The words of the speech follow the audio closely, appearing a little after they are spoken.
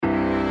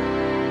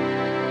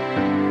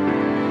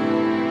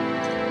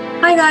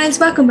Hi guys,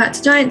 welcome back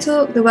to Giant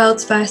Talk, the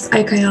world's first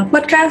OKR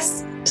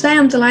podcast. Today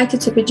I'm delighted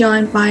to be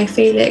joined by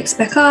Felix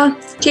Becar,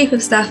 Chief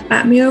of Staff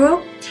at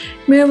Mural.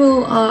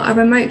 Mural are a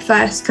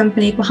remote-first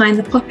company behind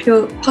the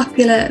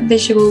popular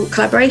visual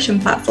collaboration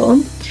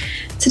platform.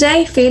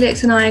 Today,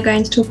 Felix and I are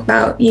going to talk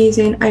about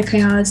using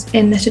OKRs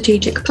in the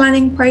strategic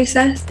planning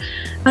process,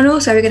 and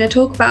also we're going to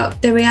talk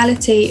about the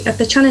reality of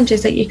the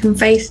challenges that you can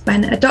face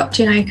when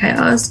adopting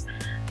OKRs.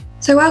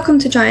 So welcome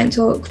to Giant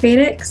Talk,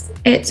 Felix.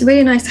 It's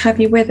really nice to have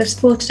you with us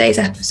for today's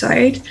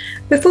episode.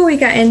 Before we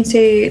get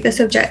into the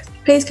subject,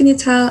 please can you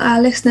tell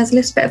our listeners a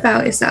little bit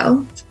about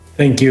yourself?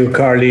 Thank you,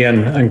 Carly,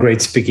 and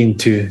great speaking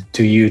to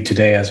you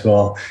today as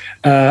well.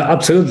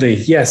 Absolutely,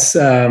 yes.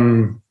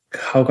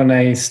 How can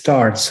I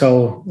start?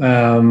 So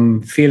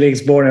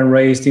Felix, born and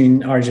raised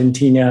in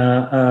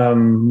Argentina,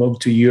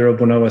 moved to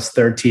Europe when I was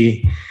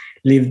 30.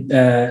 Lived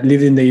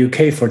in the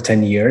UK for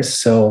 10 years,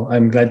 so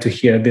I'm glad to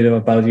hear a bit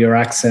about your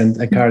accent,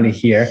 Carly,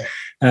 here.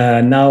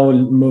 Now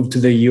moved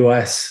to the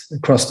US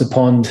across the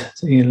pond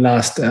in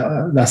last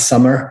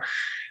summer,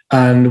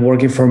 and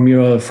working for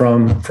Mural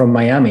from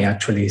Miami,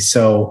 actually.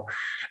 So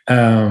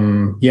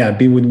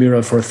been with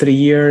Mural for 3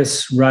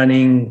 years,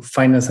 running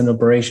finance and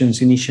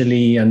operations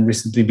initially, and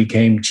recently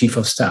became chief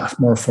of staff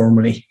more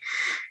formally.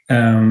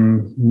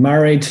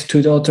 Married,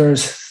 2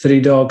 daughters, 3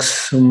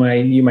 dogs.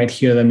 You might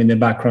hear them in the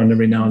background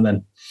every now and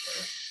then.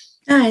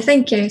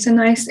 Thank you. It's a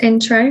nice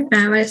intro.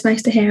 It's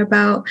nice to hear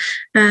about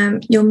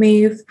your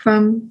move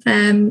from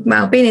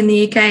being in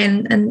the UK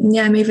and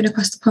moving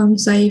across the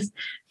pond. So you've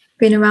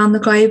been around the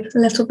globe a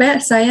little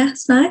bit. So yeah,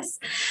 it's nice.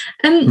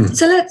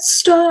 So let's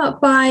start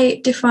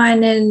by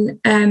defining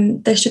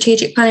the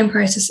strategic planning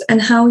process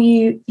and how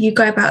you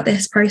go about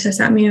this process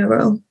at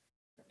Mural.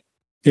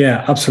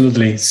 Yeah,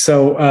 absolutely.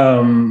 So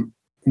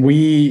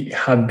we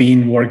have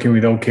been working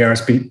with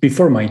OKRs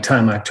before my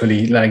time,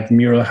 actually. Like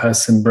Mural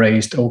has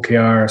embraced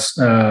OKRs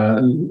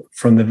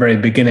from the very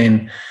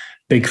beginning.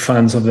 Big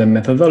fans of the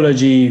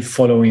methodology,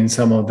 following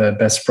some of the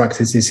best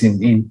practices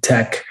in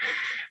tech.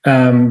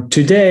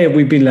 Today,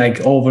 we've been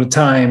over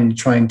time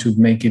trying to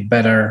make it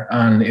better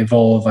and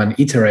evolve and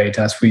iterate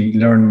as we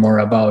learn more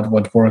about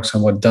what works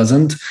and what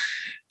doesn't.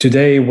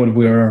 Today, what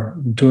we're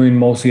doing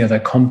mostly at a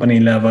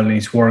company level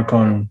is work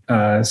on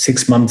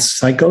 6-month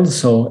cycles,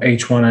 so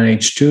H1 and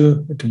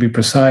H2 to be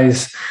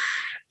precise.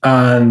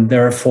 And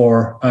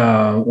therefore,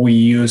 we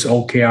use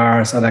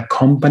OKRs at a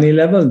company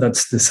level.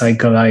 That's the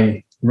cycle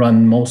I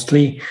run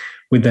mostly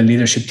with the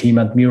leadership team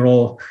at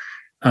Mural.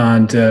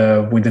 And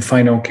we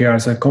define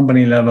OKRs at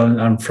company level.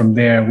 And from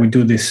there, we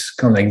do this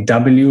kind of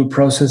W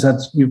process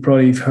that you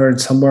probably have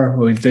heard somewhere.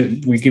 We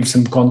give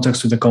some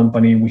context to the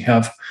company. We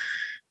have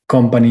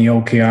company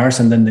OKRs,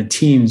 and then the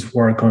teams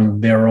work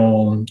on their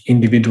own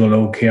individual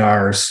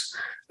OKRs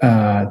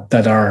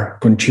that are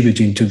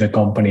contributing to the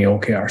company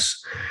OKRs.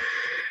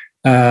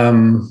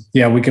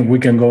 We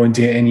can go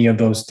into any of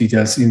those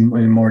details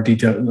in more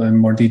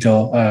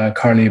detail,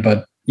 Carly.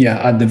 But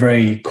yeah, at the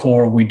very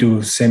core, we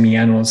do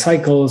semi-annual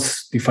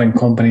cycles, define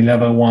company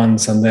level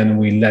ones, and then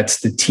we let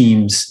the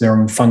teams, their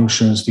own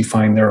functions,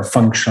 define their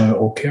functional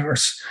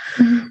OKRs.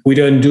 Mm-hmm. We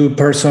don't do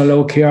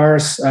personal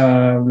OKRs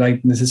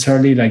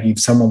necessarily. Like if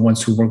someone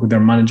wants to work with their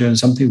manager or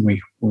something,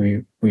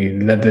 we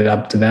let it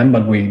up to them,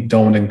 but we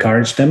don't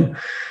encourage them.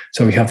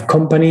 So we have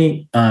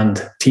company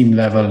and team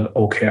level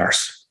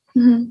OKRs.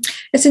 Mm-hmm.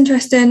 It's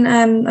interesting.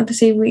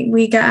 Obviously,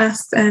 we get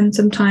asked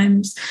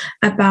sometimes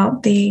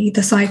about the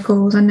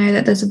cycles. I know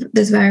that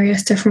there's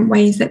various different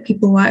ways that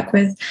people work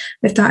with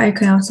that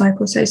OKR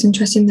cycle. So it's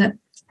interesting that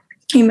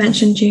you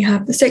mentioned you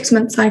have the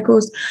 6-month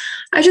cycles.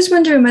 I was just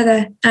wondering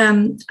whether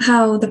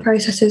how the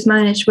process is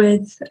managed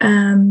with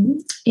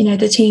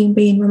the team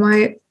being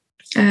remote,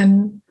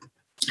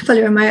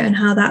 fully remote, and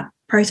how that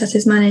process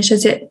is managed.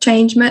 Has it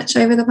changed much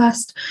over the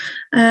past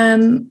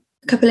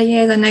couple of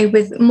years? I know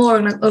with more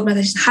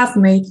organizations have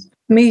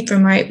moved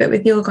remote, but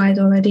with your guys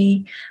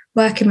already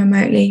working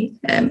remotely,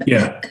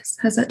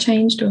 has that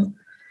changed? Or?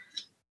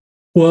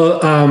 Well,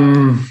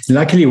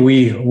 luckily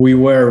we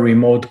were a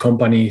remote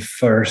company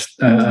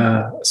first,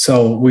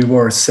 so we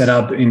were set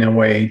up in a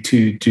way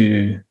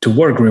to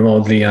work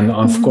remotely, and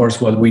of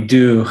course what we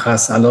do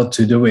has a lot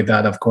to do with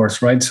that, of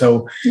course, right?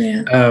 So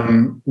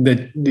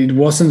it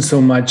wasn't so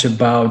much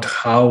about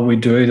how we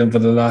do it over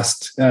the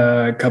last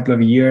couple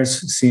of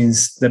years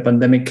since the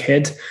pandemic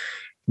hit,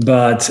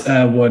 but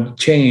what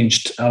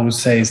changed, I would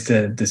say, is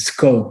the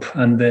scope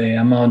and the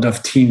amount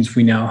of teams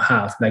we now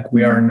have. Like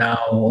we are now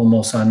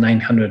almost a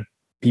 900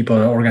 people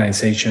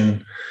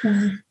organization.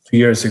 Mm-hmm. 2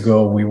 years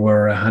ago, we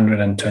were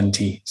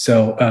 120.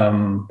 So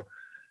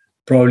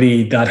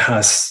probably that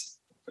has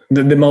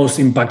the most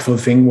impactful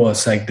thing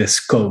was like the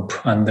scope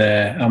and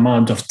the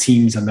amount of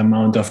teams and the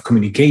amount of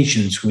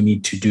communications we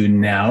need to do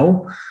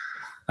now.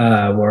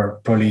 Where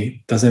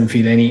probably doesn't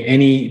fit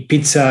any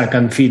pizza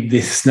can feed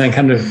this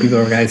 900 people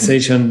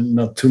organization,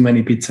 not too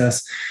many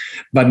pizzas.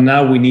 But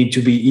now we need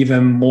to be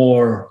even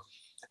more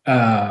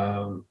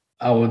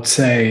I would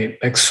say,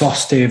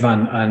 exhaustive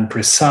and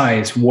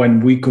precise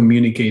when we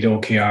communicate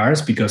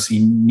OKRs, because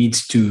it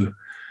needs to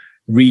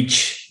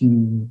reach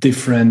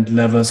different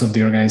levels of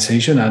the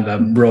organization at a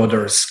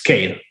broader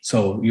scale.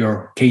 So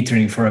you're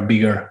catering for a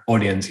bigger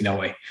audience in a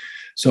way.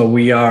 So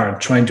we are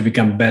trying to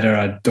become better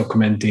at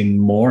documenting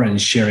more and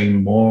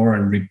sharing more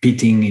and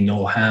repeating in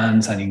all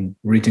hands and in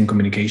written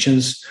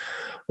communications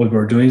what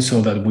we're doing,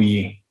 so that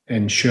we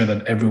ensure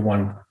that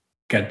everyone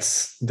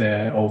gets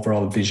the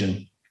overall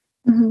vision.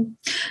 Mm-hmm.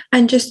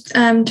 And just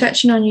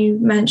touching on, you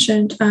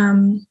mentioned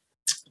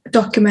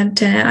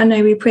documenting it. I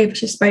know we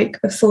previously spoke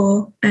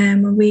before,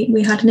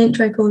 we had an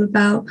intro call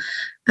about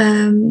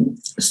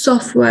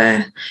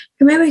software.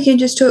 Maybe we can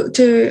just talk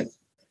to,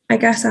 I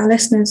guess, our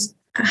listeners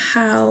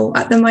how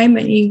at the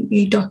moment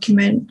you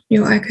document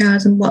your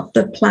OKRs and what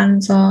the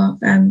plans are.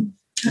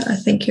 I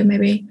think you're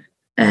maybe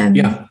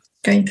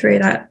going through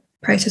that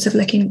process of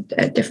looking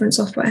at different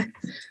software.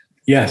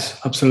 Yes,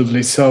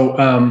 absolutely.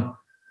 So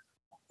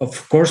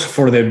of course,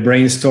 for the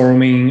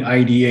brainstorming,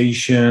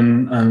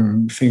 ideation,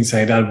 and things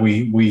like that,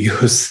 we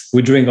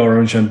drink our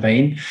own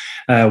champagne.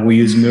 We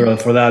use Mural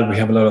for that. We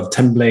have a lot of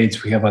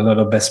templates. We have a lot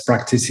of best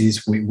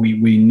practices.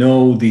 We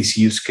know this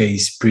use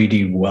case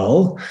pretty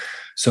well.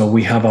 So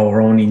we have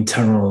our own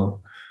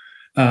internal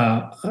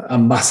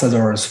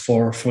ambassadors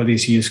for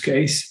this use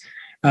case.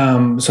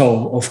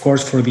 So, of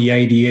course, for the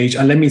IDH,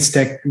 and let me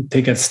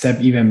take a step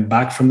even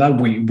back from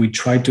that. We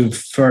try to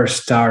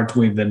first start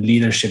with the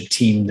leadership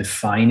team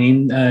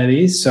defining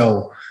this.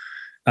 So,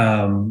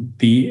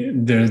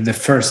 the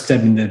first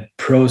step in the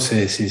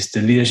process is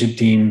the leadership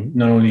team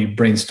not only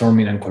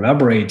brainstorming and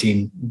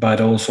collaborating, but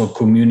also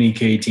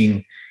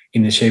communicating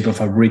in the shape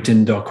of a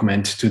written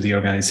document to the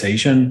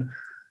organization,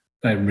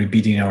 like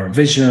repeating our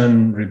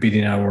vision,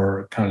 repeating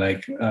our kind of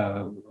like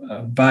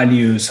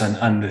values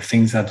and the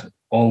things that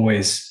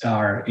always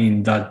are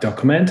in that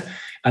document.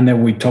 And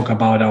then we talk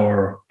about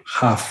our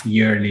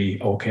half-yearly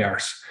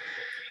OKRs.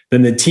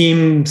 Then the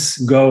teams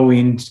go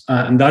in,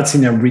 and that's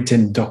in a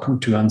written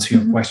document. To answer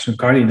your question,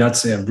 Carly,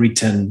 that's a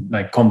written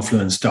like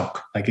Confluence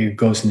doc. Like it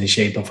goes in the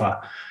shape of a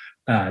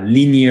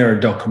linear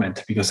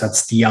document, because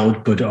that's the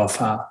output of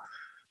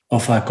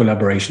a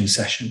collaboration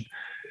session.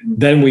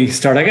 Then we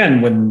start again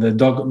when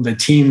the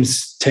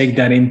teams take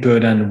that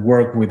input and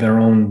work with their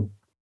own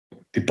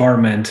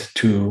department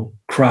to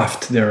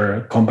craft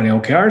their company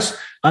OKRs,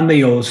 and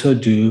they also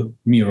do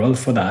Mural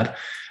for that.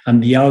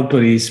 And the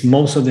output is,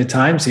 most of the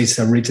times, it's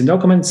a written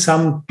document.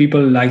 Some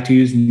people like to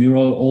use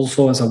Mural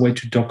also as a way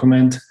to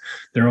document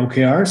their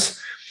OKRs.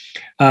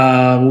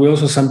 We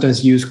also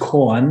sometimes use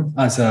Koan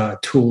as a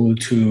tool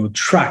to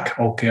track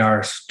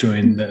OKRs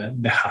during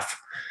the half.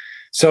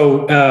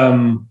 So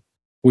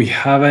we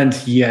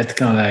haven't yet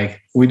kind of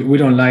like, we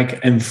don't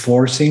like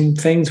enforcing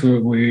things.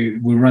 We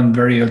run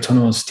very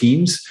autonomous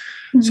teams.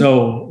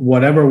 So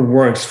whatever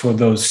works for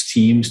those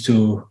teams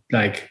to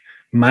like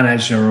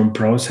manage their own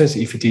process,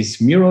 if it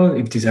is Mural,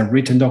 if it is a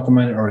written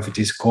document, or if it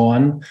is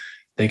Koan,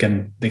 they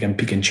can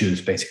pick and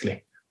choose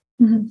basically.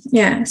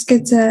 Yeah, it's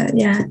good to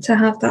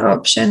have that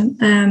option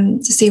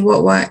to see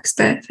what works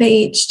for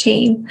each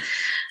team.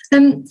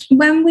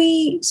 When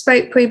we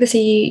spoke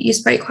previously, you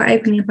spoke quite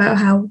openly about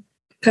how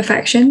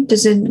perfection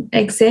doesn't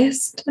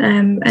exist,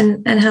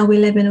 and how we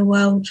live in a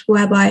world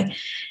whereby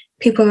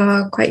people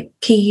are quite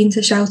keen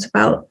to shout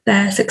about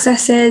their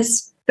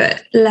successes,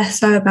 but less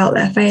so about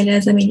their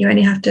failures. I mean, you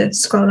only have to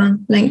scroll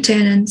on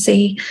LinkedIn and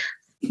see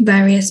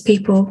various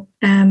people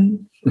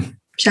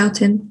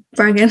shouting,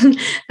 bragging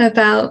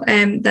about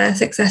their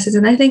successes.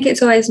 And I think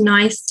it's always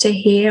nice to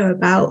hear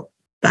about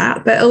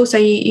that, but also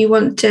you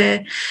want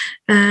to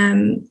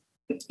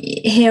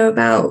hear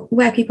about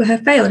where people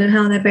have failed and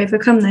how they've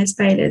overcome those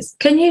failures.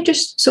 Can you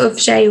just sort of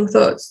share your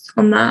thoughts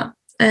on that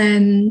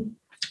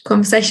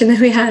conversation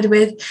that we had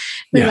with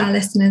our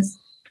listeners?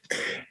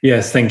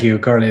 Yes, thank you,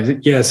 Carly.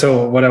 Yeah,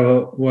 so what I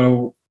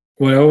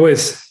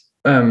always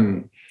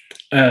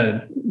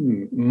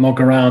mock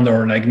around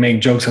or like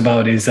make jokes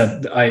about is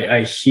that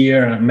I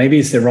hear, maybe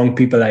it's the wrong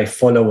people I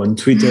follow on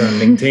Twitter and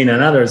LinkedIn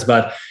and others,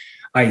 but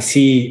I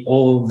see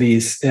all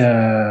this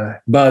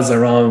buzz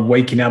around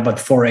waking up at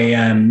 4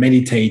 a.m.,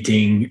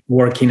 meditating,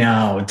 working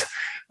out,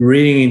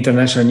 reading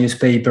international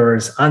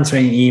newspapers,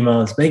 answering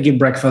emails, making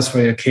breakfast for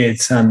your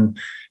kids, and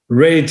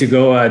ready to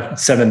go at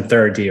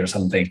 7:30 or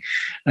something.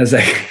 I was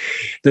like,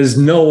 there's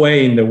no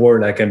way in the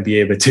world I can be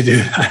able to do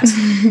that.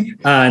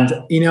 And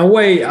in a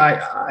way,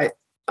 I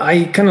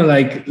kind of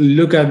like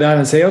look at that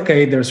and say,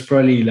 okay, there's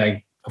probably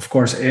like, of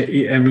course,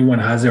 everyone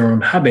has their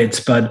own habits,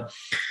 but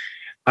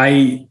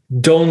I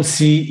don't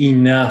see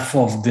enough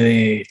of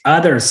the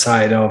other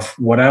side of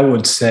what I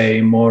would say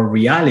more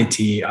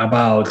reality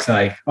about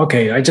like,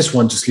 okay, I just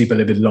want to sleep a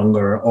little bit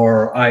longer,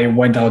 or I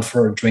went out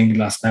for a drink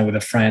last night with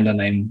a friend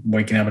and I'm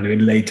waking up a little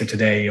bit later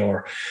today,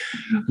 or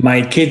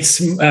my kids,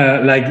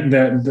 like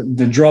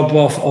the drop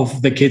off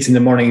of the kids in the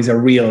morning is a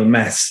real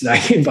mess.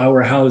 Like if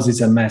our house is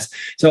a mess.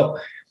 So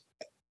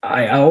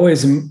I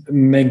always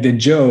make the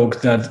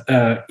joke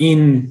that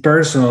in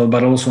personal,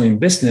 but also in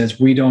business,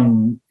 we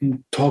don't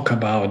talk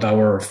about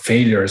our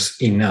failures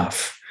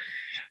enough.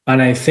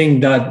 And I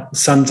think that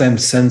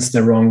sometimes sends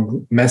the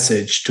wrong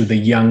message to the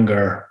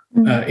younger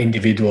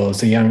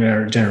individuals, the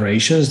younger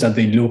generations, that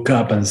they look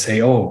up and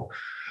say, oh,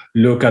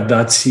 look at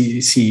that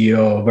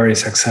CEO, very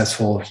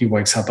successful. He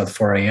wakes up at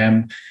 4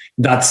 a.m.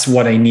 That's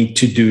what I need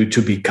to do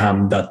to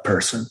become that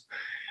person.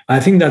 I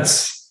think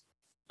that's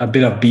a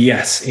bit of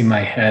BS in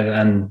my head.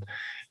 And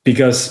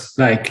because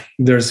like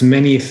there's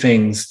many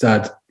things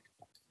that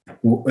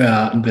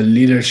the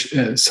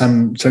leaders,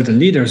 some certain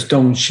leaders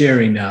don't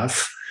share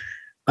enough.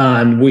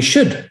 And we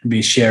should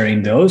be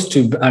sharing those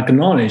to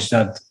acknowledge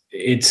that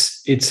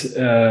it's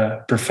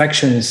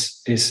perfection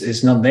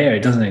is not there.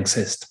 It doesn't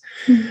exist.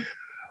 Mm-hmm.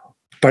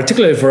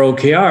 Particularly for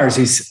OKRs,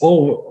 is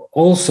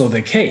also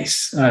the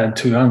case.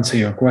 To answer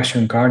your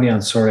question, Carly,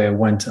 and sorry, I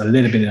went a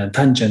little bit in a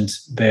tangent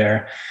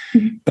there.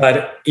 Mm-hmm.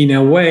 But in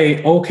a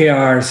way,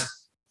 OKRs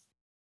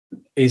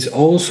is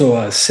also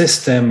a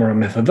system or a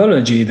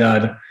methodology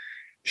that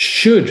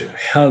should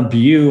help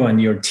you and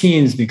your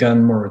teams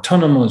become more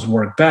autonomous,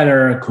 work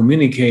better,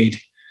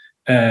 communicate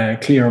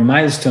clear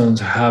milestones,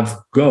 have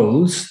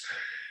goals.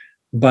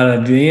 But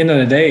at the end of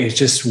the day, it's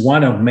just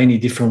one of many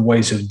different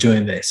ways of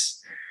doing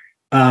this.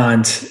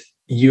 And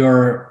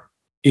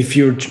if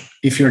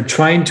you're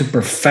trying to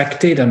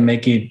perfect it and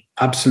make it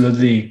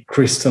absolutely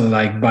crystal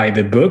like by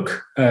the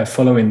book,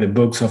 following the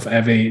books of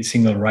every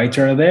single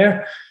writer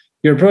there,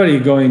 you're probably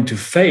going to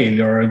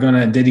fail or are going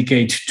to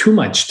dedicate too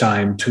much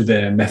time to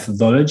the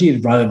methodology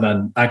rather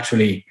than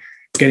actually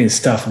getting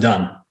stuff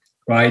done,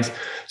 right?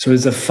 So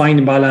it's a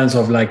fine balance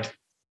of like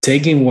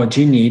taking what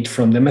you need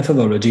from the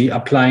methodology,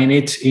 applying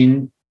it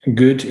in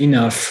good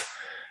enough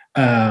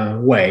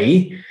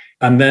way,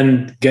 and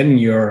then getting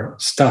your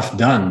stuff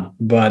done.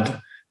 But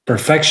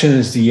perfection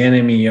is the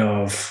enemy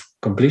of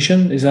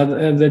completion. Is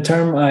that the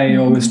term? I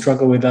always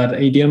struggle with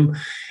that idiom.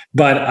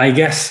 But I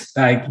guess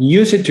like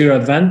use it to your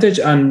advantage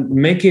and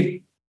make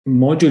it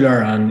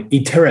modular and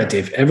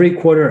iterative. Every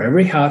quarter,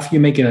 every half, you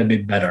make it a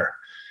bit better.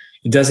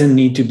 It doesn't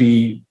need to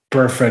be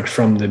perfect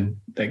from the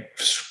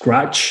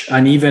scratch.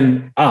 And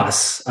even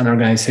us, an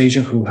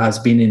organization who has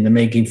been in the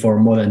making for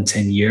more than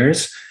 10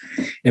 years,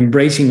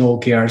 embracing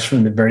OKRs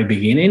from the very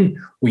beginning,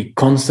 we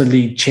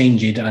constantly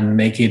change it and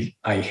make it,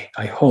 I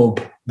hope,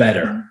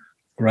 better,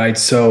 right?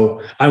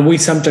 So, and we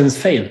sometimes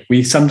fail.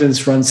 We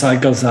sometimes run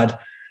cycles that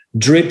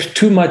drip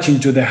too much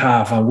into the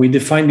half, and we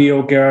define the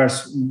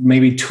OKRs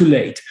maybe too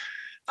late,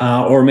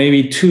 or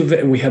maybe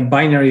we have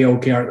binary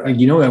OKR.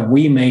 You know that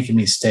we make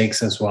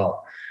mistakes as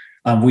well,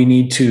 and we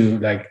need to,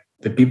 like,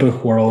 the people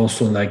who are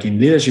also like in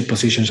leadership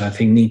positions, I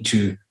think, need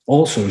to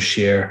also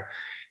share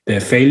their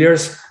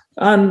failures.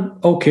 And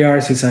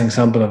OKRs is an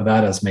example of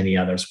that, as many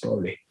others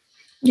probably.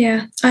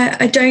 Yeah,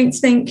 I don't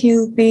think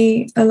you'll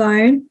be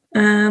alone.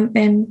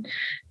 And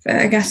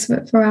I guess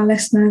for our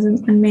listeners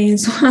and me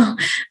as well,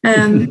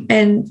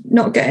 and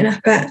not getting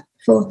up at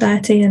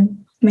 4:30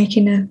 and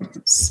making a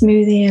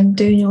smoothie and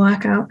doing your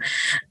workout.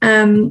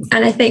 And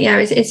I think, yeah,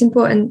 it's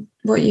important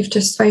what you've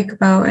just spoke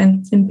about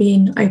and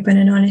being open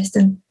and honest,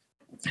 and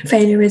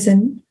failure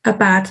isn't a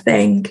bad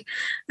thing.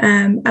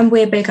 And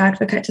we're big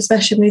advocates,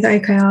 especially with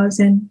OKRs,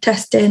 and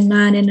testing,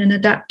 learning and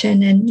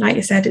adapting. And like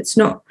you said, it's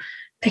not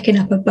picking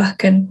up a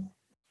book and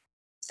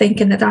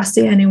thinking that that's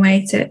the only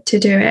way to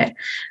do it.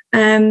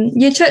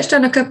 You touched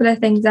on a couple of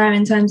things there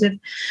in terms of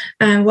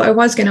what I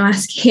was going to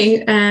ask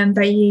you,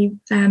 but you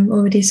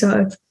already sort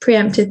of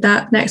preempted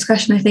that. Next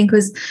question, I think,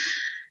 was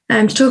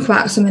to talk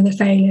about some of the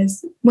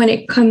failures when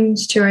it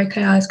comes to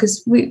OKRs,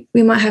 because we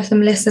might have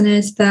some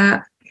listeners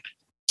that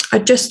are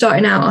just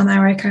starting out on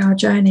their OKR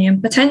journey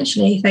and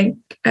potentially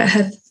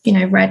have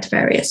read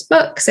various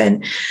books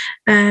and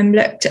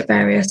looked at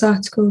various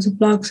articles and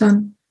blogs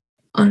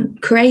on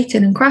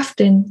creating and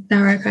crafting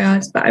their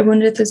OKRs. But I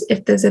wonder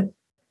if there's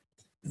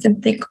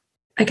something,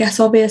 I guess,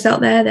 obvious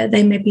out there that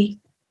they maybe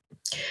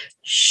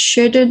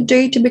shouldn't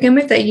do to begin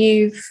with, that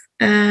you've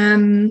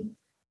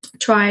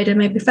tried and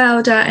maybe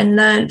failed at and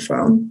learned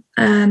from.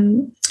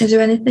 Is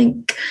there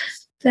anything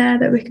there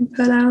that we can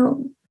pull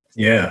out?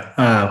 Yeah.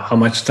 How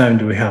much time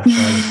do we have?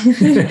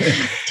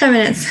 10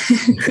 minutes.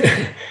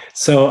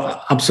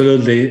 So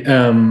absolutely.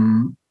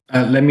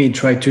 Let me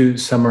try to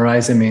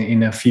summarize them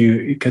in a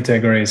few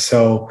categories.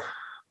 So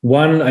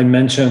one I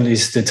mentioned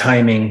is the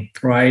timing,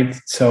 right?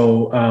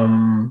 So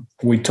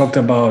we talked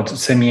about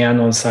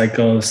semi-annual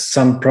cycles.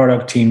 Some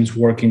product teams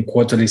work in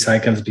quarterly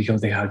cycles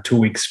because they have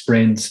 2-week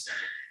sprints,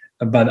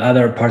 but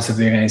other parts of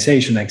the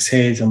organization like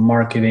sales and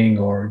marketing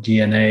or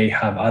G&A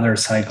have other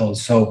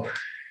cycles. So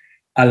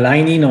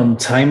aligning on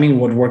timing,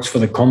 what works for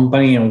the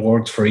company and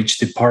works for each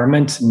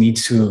department,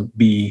 needs to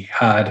be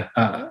had.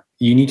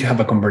 You need to have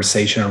a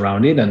conversation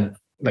around it and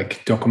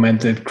like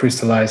document it,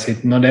 crystallize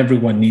it. Not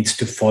everyone needs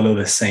to follow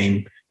the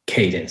same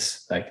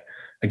cadence. Like,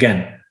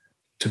 again,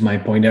 to my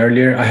point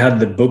earlier, I had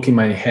the book in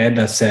my head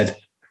that said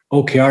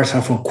OKRs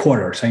are for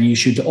quarters and you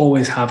should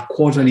always have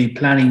quarterly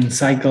planning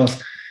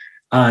cycles.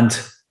 And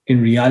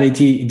in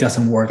reality, it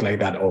doesn't work like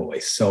that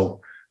always.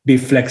 So be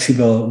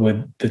flexible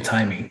with the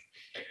timing.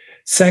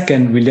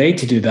 Second,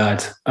 related to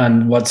that,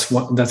 and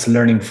that's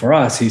learning for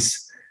us, is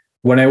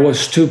when I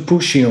was too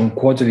pushy on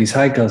quarterly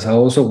cycles, I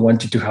also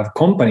wanted to have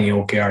company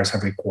OKRs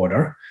every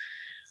quarter.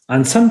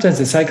 And sometimes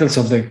the cycles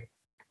of the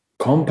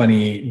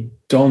company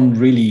don't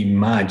really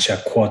match a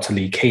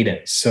quarterly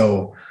cadence.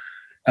 So,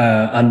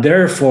 and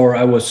therefore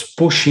I was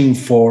pushing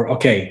for,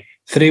 okay,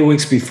 3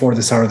 weeks before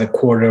the start of the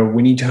quarter,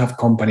 we need to have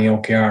company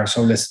OKR.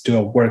 So let's do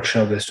a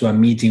workshop, let's do a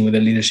meeting with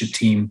the leadership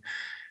team,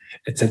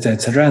 etc.,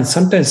 etc. And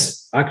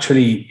sometimes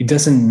actually it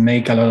doesn't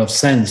make a lot of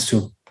sense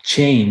to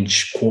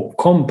change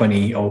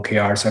company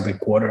OKRs every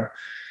quarter.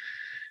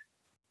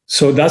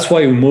 So that's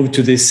why we moved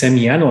to this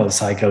semi-annual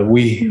cycle.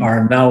 We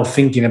are now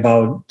thinking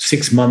about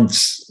 6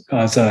 months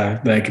as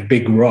a like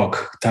big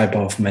rock type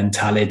of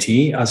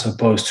mentality, as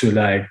opposed to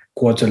like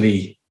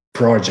quarterly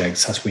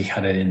projects as we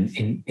had it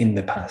in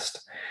the past.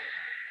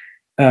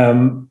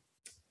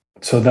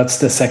 So that's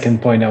the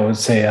second point I would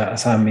say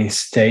as a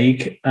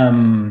mistake.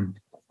 And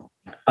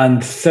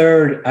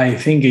third, I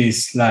think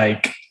is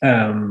like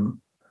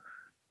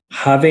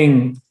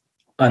having,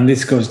 and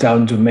this goes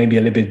down to maybe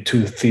a little bit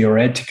too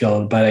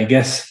theoretical, but I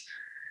guess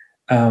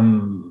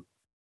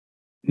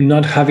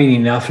not having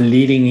enough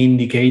leading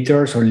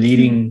indicators or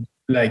leading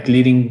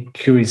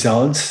key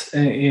results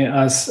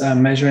as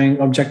measuring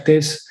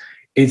objectives.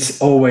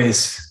 It's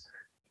always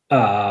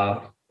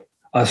a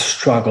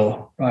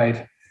struggle,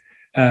 right?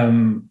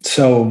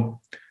 So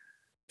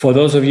for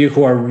those of you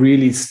who are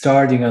really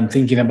starting and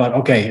thinking about,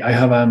 okay, I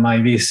have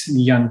this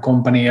young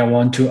company, I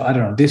want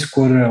to, this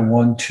quarter, I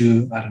want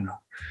to,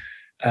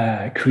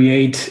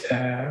 create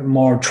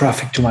more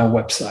traffic to my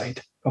website.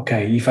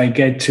 Okay, if I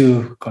get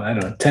to,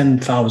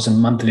 10,000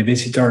 monthly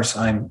visitors,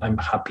 I'm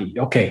happy.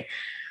 Okay,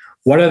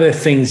 what are the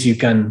things you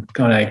can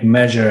kind of like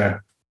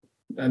measure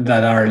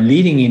that are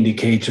leading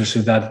indicators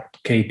to that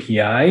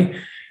KPI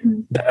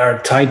that are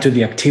tied to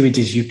the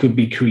activities you could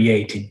be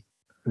creating,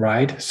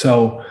 right?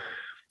 So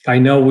I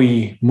know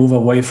we move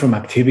away from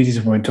activities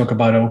when we talk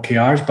about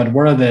OKRs, but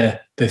what are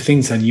the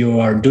things that you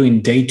are doing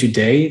day to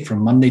day from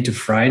Monday to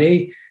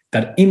Friday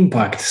that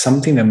impact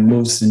something that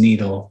moves the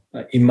needle?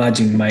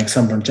 Imagine my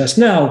example just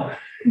now,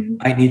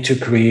 I need to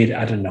create,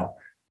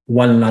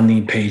 one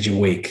landing page a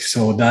week.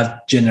 So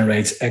that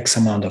generates X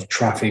amount of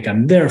traffic,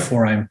 and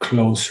therefore I'm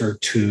closer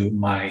to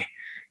my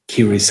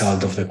key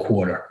result of the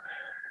quarter.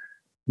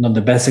 Not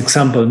the best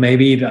example,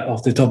 maybe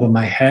off the top of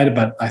my head,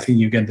 but I think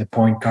you get the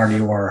point, Carly,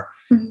 or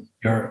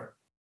you're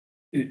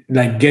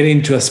like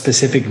getting to a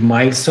specific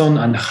milestone,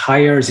 and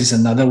hires is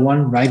another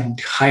one, right?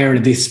 Hire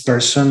this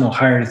person or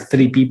hire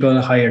 3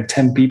 people, hire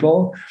 10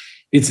 people.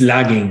 It's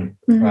lagging,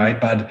 right?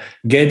 But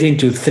getting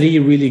to 3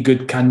 really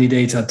good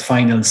candidates at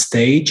final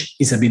stage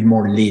is a bit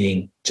more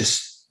leading,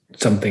 just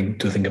something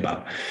to think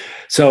about.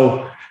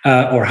 So,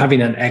 or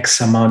having an X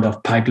amount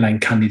of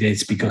pipeline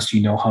candidates because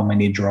you know how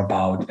many drop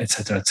out, et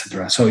cetera, et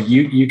cetera. So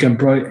you can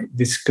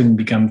this can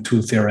become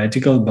too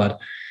theoretical, but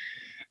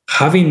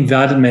having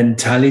that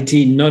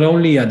mentality, not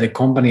only at the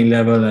company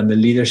level and the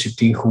leadership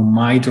team who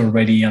might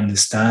already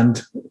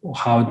understand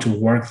how to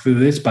work through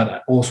this,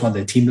 but also at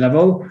the team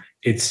level,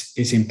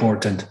 it's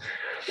important.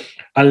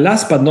 And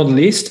last but not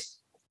least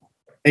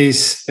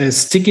is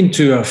sticking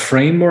to a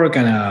framework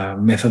and a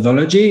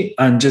methodology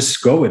and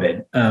just go with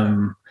it.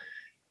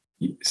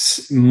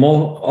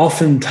 More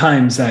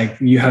oftentimes, like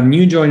you have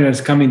new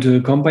joiners coming to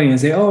the company and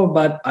say, oh,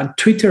 but at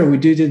Twitter we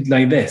did it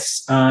like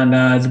this, and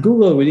at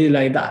Google we did it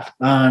like that,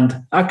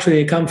 and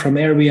actually I come from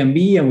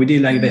Airbnb and we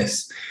did like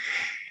this.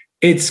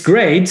 It's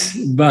great,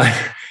 but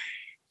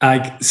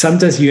like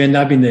sometimes you end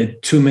up in the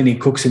too many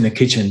cooks in the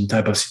kitchen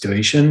type of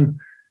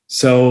situation.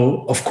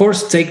 So of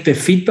course, take the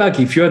feedback.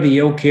 If you're the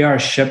OKR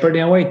shepherd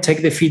in a way,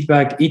 take the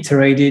feedback,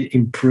 iterate it,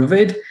 improve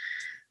it.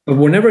 But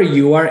whenever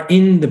you are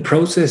in the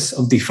process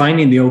of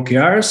defining the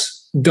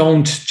OKRs,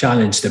 don't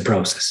challenge the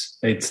process.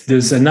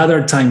 There's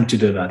another time to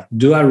do that.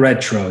 Do a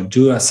retro,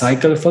 do a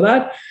cycle for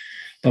that.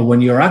 But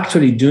when you're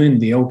actually doing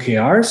the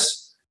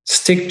OKRs,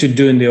 stick to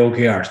doing the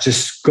OKRs.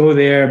 Just go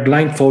there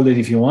blindfolded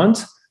if you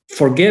want.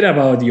 Forget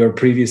about your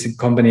previous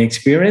company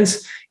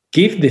experience.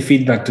 Give the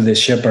feedback to the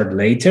shepherd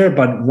later.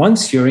 But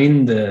once you're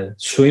in the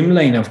swim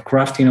lane of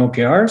crafting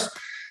OKRs,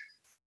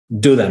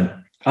 do them.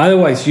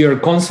 Otherwise, you're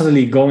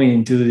constantly going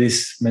into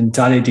this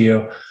mentality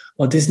of,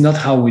 oh, this is not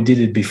how we did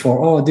it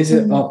before. Oh, this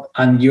is,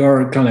 and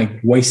you're kind of like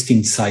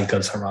wasting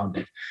cycles around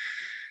it.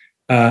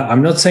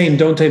 I'm not saying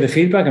don't take the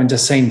feedback. I'm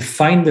just saying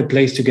find the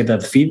place to get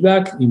that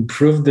feedback,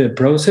 improve the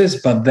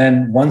process. But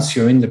then once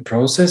you're in the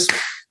process,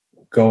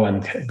 go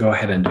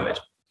ahead and do it.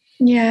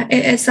 Yeah,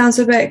 it sounds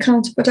a bit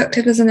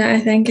counterproductive, doesn't it? I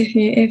think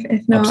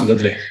if not,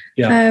 absolutely,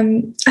 yeah.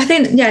 I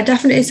think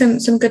definitely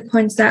some good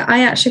points there.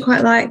 I actually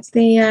quite liked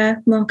the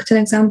marketing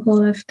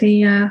example of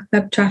the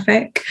web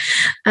traffic,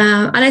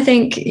 and I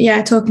think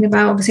talking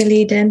about obviously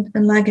leading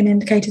and lagging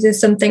indicators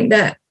is something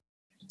that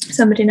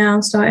somebody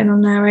now starting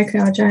on their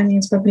OKR journey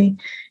is probably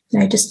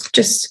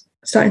just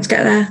starting to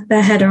get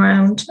their head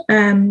around.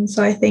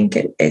 So I think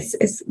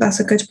that's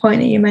a good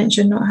point that you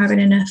mentioned, not having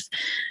enough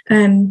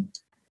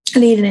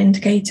leading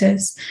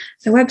indicators.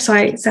 The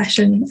website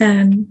session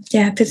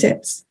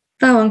visits,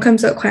 that one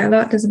comes up quite a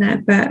lot, doesn't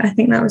it? But I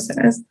think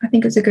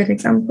it was a good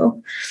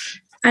example.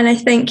 And I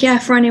think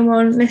for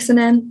anyone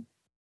listening,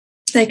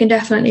 they can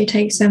definitely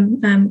take some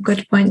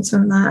good points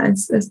from that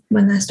as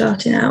when they're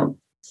starting out.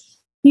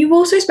 You've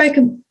also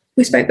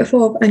we spoke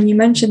before, and you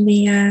mentioned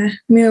the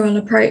mural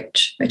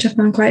approach, which I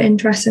found quite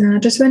interesting. And I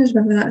just wondered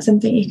whether that's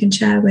something you can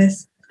share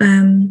with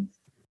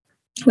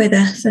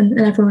us and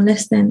everyone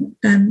listening.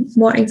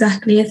 What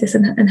exactly is this,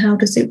 and how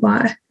does it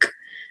work?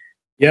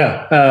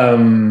 Yeah.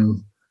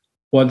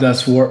 What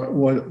does work?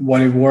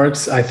 What it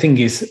works, I think,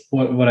 is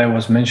what I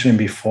was mentioning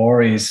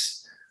before is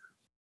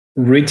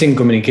written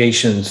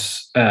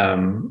communications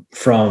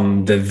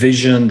from the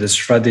vision, the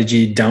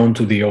strategy down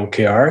to the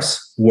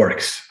OKRs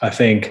works. I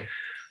think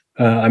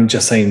I'm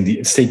just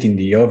stating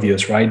the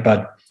obvious, right?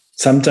 But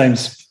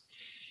sometimes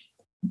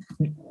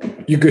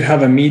you could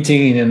have a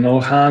meeting in an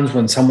all hands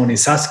when someone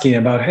is asking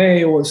about,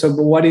 hey, so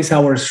what is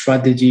our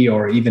strategy?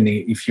 Or even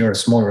if you're a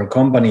smaller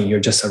company, you're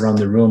just around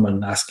the room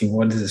and asking,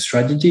 what is the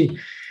strategy?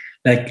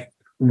 Like,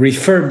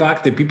 refer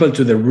back the people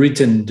to the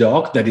written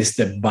doc that is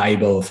the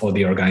Bible for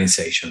the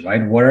organization,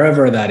 right?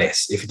 Wherever that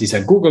is. If it is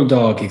a Google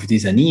Doc, if it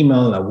is an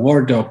email, a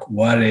Word doc,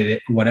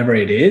 whatever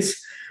it is,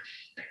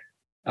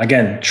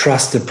 again,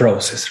 trust the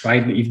process,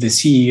 right? If the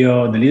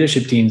CEO, the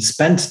leadership team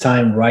spends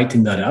time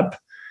writing that up,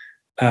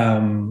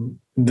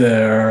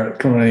 they're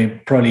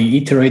probably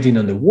iterating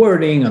on the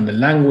wording, on the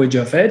language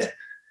of it.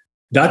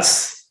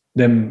 That's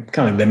the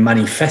kind of the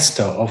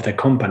manifesto of the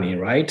company,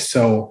 right?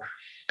 So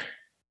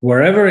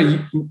wherever,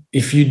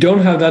 if you don't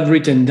have that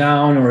written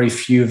down, or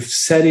if you've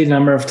said it a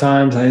number of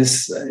times,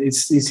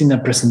 it's in a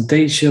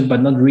presentation,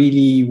 but not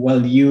really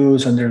well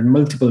used, and there are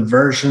multiple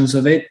versions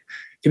of it,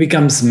 it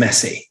becomes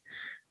messy.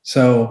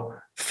 So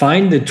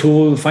find the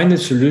tool, find the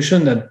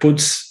solution that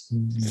puts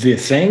the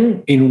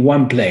thing in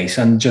one place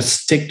and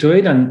just stick to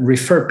it and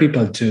refer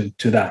people to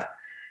that.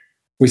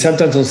 We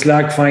sometimes on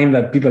Slack find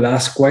that people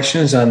ask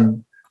questions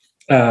and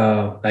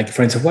like,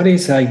 for instance, what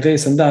is like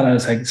this and that? And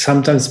it's like,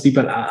 sometimes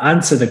people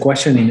answer the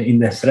question in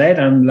the thread.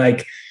 I'm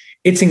like,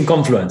 it's in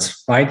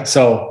Confluence, right?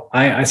 So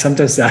I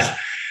sometimes that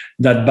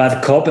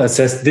bad cop that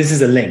says, this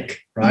is a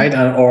link, right?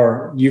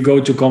 Or you go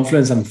to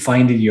Confluence and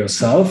find it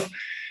yourself,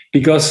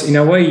 because in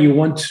a way you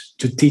want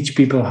to teach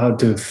people how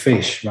to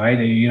fish, right?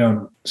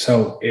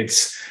 So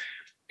it's,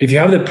 if you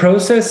have the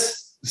process,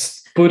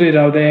 put it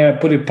out there,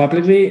 put it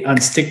publicly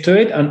and stick to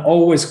it and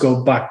always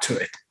go back to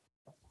it.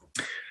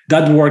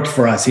 That worked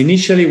for us.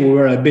 Initially, we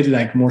were a bit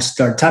like more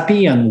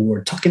startup-y and we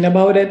were talking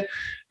about it,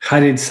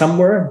 had it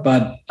somewhere.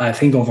 But I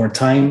think over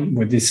time,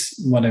 with this,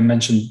 what I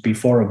mentioned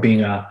before of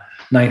being a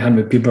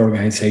 900 people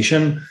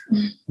organization,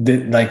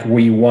 like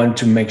we want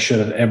to make sure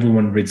that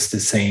everyone reads the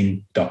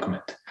same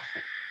document.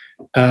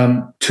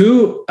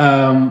 Two,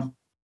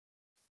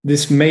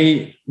 this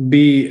may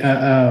be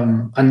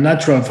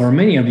unnatural for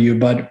many of you,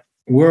 but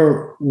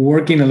we're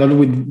working a lot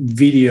with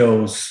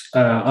videos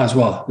as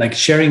well, like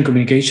sharing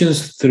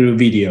communications through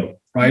video,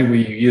 right?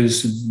 We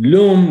use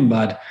Loom,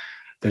 but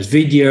there's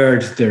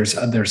Vidyard,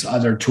 there's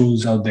other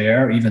tools out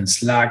there. Even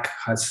Slack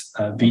has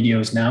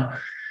videos now.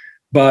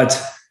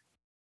 But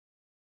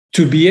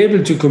to be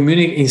able to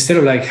communicate, instead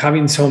of like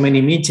having so many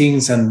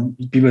meetings and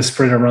people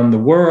spread around the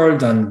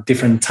world and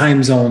different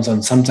time zones,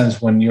 and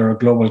sometimes when you're a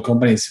global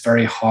company, it's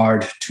very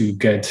hard to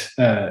get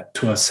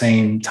to a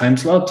same time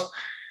slot.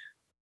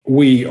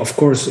 We, of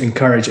course,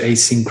 encourage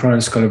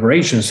asynchronous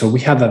collaboration. So we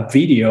have a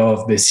video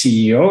of the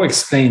CEO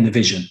explaining the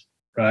vision,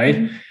 right?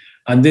 Mm-hmm.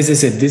 And this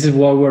is it. This is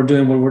what we're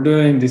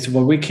doing. This is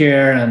what we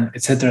care, and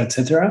et cetera, et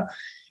cetera.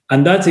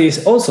 And that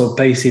is also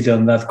pasted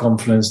on that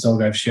Confluence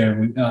doc I've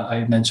shared,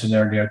 I mentioned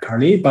earlier,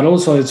 Carly, but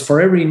also it's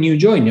for every new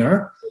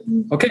joiner.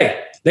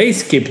 Okay, they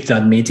skipped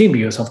that meeting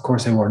because, of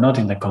course, they were not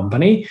in the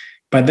company,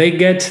 but they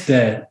get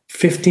the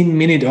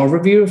 15-minute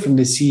overview from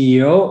the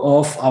CEO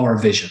of our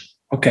vision.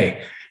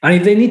 Okay, and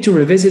if they need to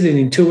revisit it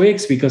in 2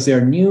 weeks because they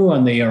are new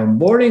and they are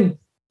onboarding,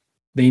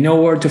 they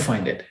know where to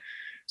find it.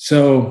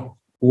 So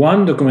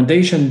one,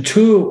 documentation.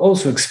 Two,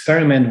 also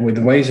experiment with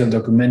ways of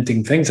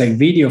documenting things. Like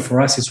video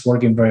for us is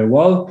working very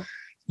well.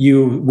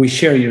 We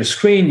share your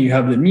screen, you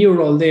have the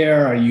mural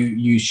there, or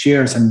you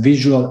share some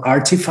visual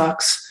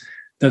artifacts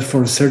that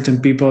for certain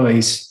people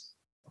is,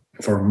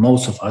 for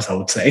most of us, I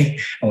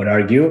would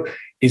argue,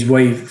 is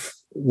way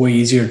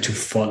easier to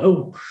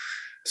follow.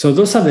 So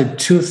those are the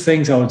two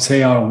things I would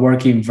say are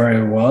working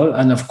very well.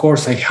 And of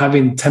course, like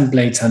having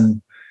templates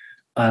and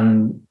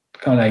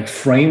kind of like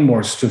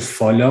frameworks to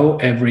follow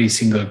every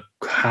single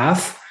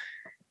half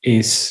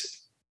is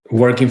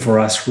working for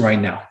us right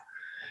now.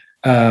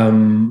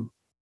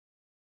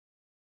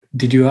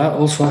 Did you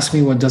also ask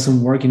me what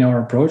doesn't work in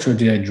our approach, or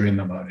did I dream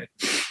about it?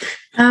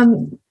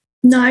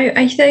 No,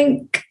 I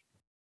think,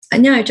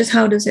 no, just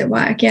how does it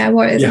work? Yeah,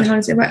 what is it and how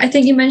does it work? I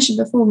think you mentioned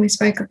before when we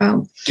spoke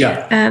about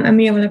a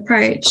mural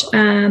approach,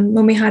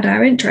 when we had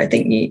our intro, I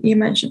think you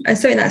mentioned,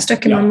 something that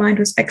stuck in my mind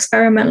was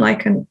experiment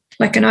like an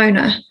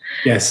owner.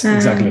 Yes,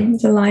 exactly.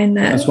 The line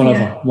there. That's one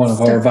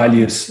of our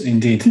values,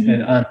 indeed.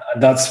 Mm-hmm. And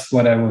that's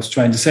what I was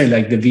trying to say.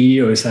 Like the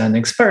video is an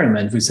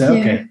experiment. We say,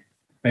 okay,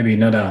 maybe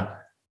not a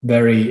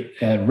very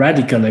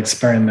radical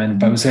experiment,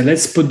 but we say,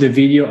 let's put the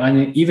video,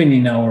 and even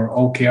in our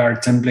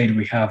OKR template,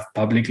 we have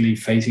publicly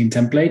facing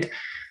template.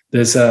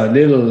 there's a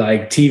little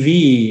like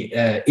TV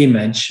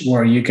image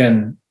where you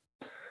can,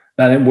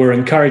 and we're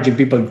encouraging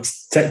people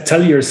to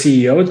tell your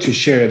CEO to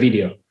share a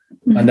video.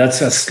 And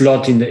that's a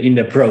slot in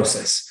the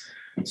process.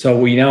 So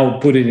we now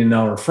put it in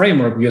our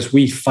framework because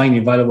we find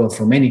it valuable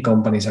for many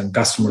companies and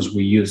customers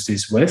we use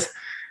this with.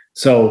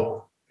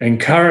 So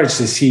encourage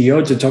the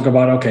CEO to talk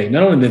about, okay,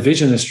 not only the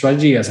vision and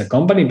strategy as a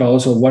company, but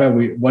also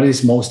what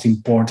is most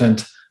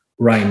important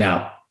right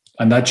now.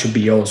 And that should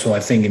be also, I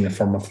think, in the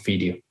form of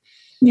video.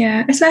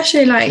 Yeah,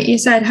 especially like you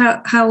said,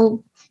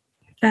 how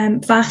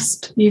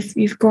fast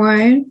you've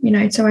grown,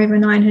 to over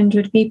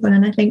 900 people.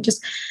 And I think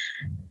just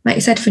like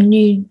you said, for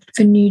new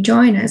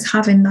joiners,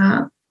 having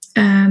that,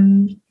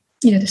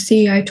 the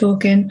CEO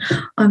talking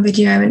on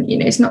video, and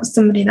it's not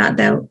somebody that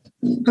they'll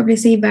probably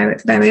see very,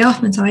 very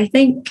often. So I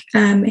think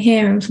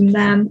hearing from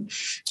them,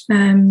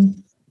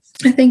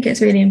 I think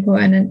it's really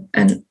important.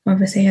 And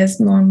obviously, as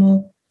more and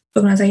more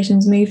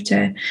organisations move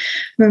to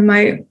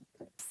remote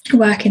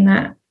working,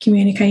 that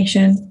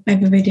communication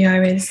over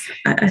video is,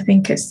 I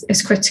think,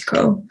 is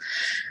critical.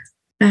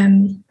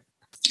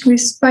 We've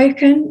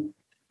spoken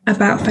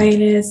about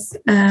failures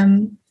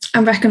and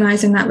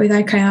recognising that with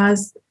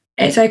OKRs,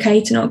 it's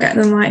okay to not get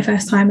them right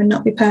first time and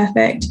not be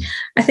perfect.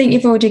 I think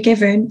you've already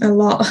given a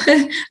lot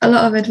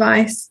of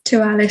advice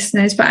to our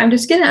listeners, but I'm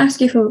just going to ask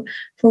you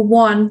for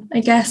one, I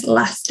guess,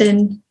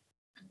 lasting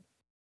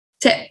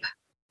tip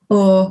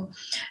or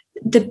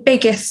the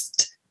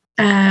biggest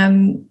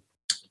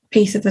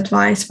piece of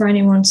advice for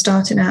anyone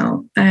starting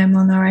out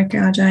on their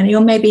OKR journey,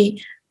 or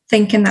maybe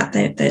thinking that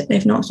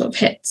they've not sort of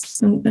hit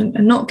and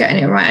not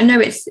getting it right. I know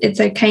it's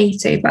okay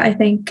to, but I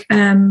think,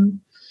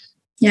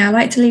 I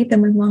like to leave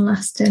them with one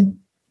lasting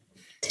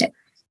tip.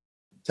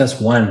 Just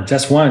one,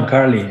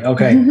 Carly.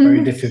 Okay,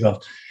 very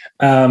difficult.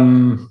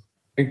 It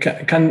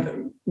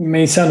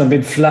may sound a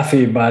bit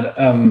fluffy, but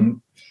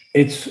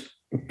it's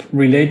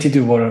related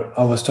to what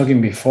I was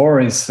talking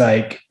before. It's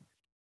like,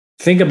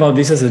 think about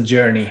this as a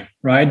journey,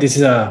 right? This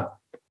is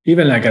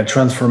even like a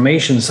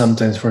transformation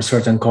sometimes for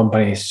certain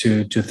companies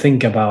to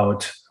think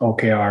about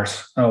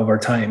OKRs over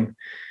time.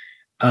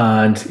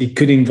 And it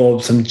could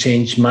involve some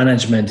change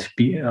management,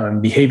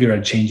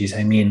 behavioral changes,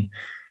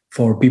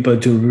 for people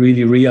to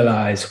really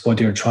realize what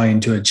you're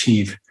trying to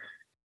achieve.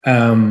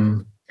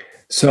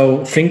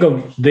 So think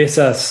of this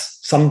as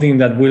something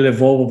that will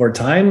evolve over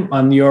time,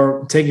 and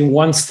you're taking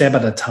one step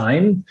at a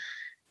time,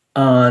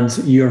 and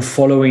you're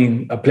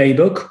following a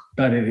playbook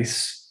that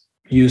is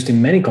used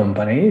in many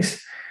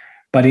companies,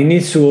 but it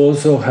needs to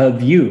also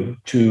help you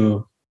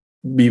to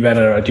be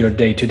better at your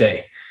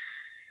day-to-day.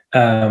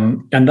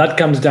 And that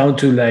comes down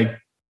to like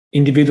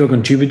individual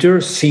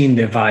contributors seeing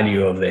the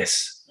value of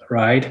this,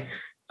 right?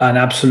 And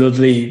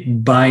absolutely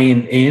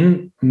buying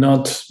in,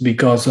 not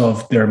because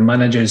of their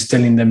managers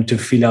telling them to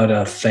fill out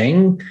a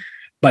thing,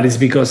 but it's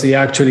because they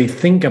actually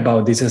think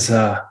about this as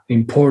an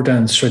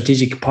important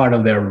strategic part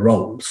of their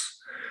roles.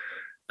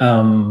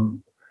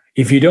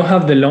 If you don't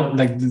have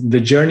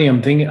the journey,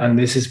 I'm thinking, and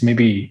this is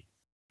maybe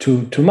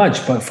too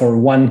much, but for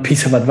one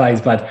piece of advice,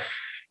 but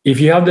if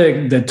you have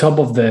the top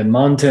of the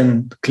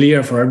mountain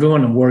clear for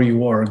everyone and where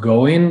you are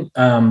going,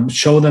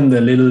 show them the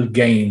little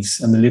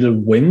gains and the little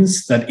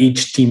wins that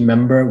each team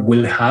member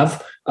will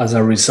have as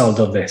a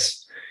result of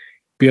this.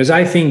 Because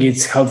I think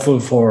it's helpful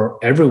for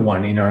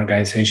everyone in our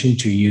organization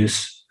to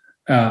use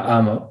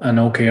an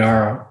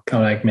OKR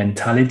kind of like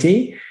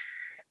mentality.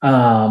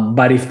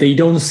 But if they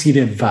don't see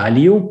the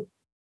value,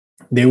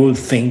 they will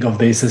think of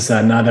this as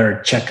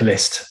another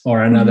checklist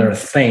or another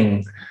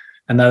thing,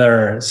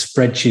 another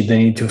spreadsheet they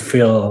need to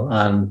fill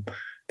and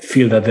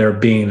feel that they're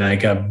being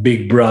like a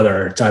big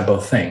brother type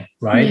of thing,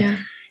 right? Yeah.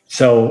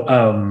 So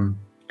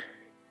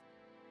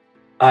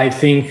I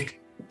think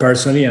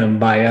personally, and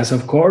biased,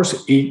 of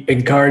course, it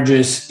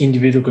encourages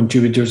individual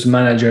contributors,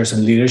 managers,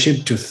 and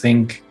leadership to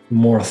think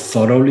more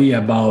thoroughly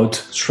about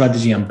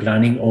strategy and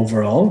planning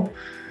overall.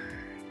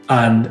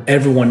 And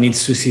everyone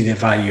needs to see the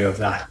value of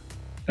that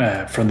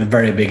from the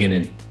very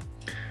beginning.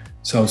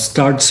 So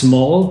start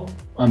small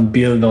and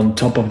build on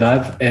top of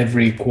that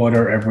every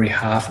quarter, every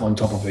half on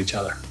top of each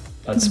other.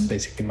 That's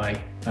basically my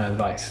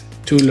advice.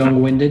 Too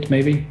long-winded,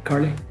 maybe,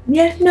 Carly?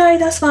 Yeah, no,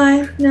 that's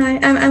fine. No,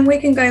 and we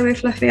can go with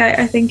fluffy.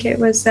 I think it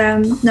was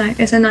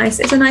it's a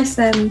nice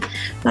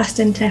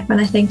lasting tip, and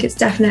I think it's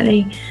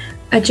definitely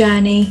a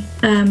journey.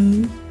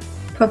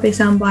 Probably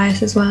sound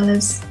biased as well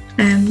as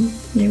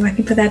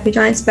working for Therapy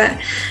Giants, but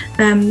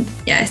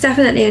it's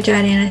definitely a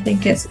journey, and I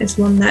think it's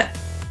one that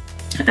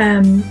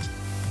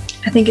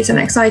I think it's an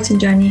exciting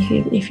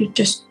journey if you're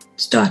just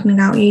starting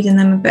out using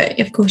them. But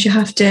of course, you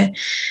have to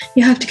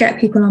get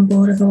people on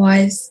board.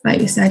 Otherwise,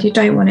 like you said, you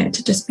don't want it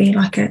to just be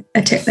like a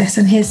tick list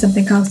and here's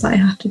something else that I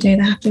have to do.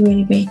 They have to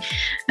really be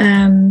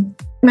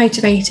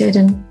motivated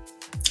and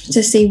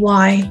to see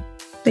why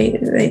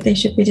they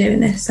should be doing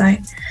this. So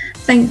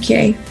thank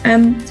you.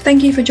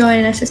 Thank you for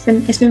joining us.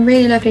 It's been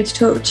really lovely to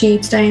talk to you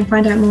today and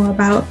find out more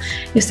about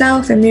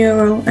yourself and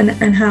Mural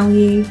and how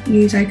you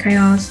use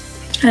OKRs,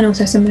 and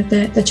also some of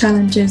the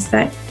challenges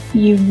that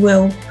you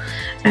will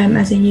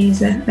as a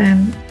user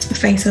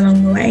face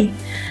along the way.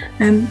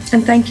 And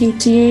thank you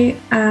to you,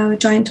 our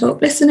Giant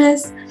Talk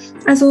listeners.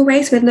 As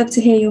always, we'd love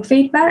to hear your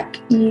feedback.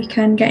 You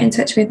can get in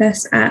touch with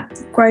us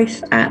at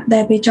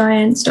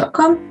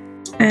growth@therebegiants.com.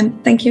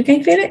 And thank you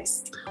again,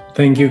 Felix.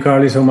 Thank you,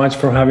 Carly, so much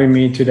for having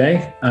me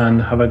today, and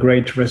have a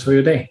great rest of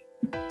your day.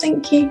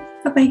 Thank you.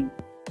 Bye-bye.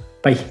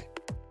 Bye.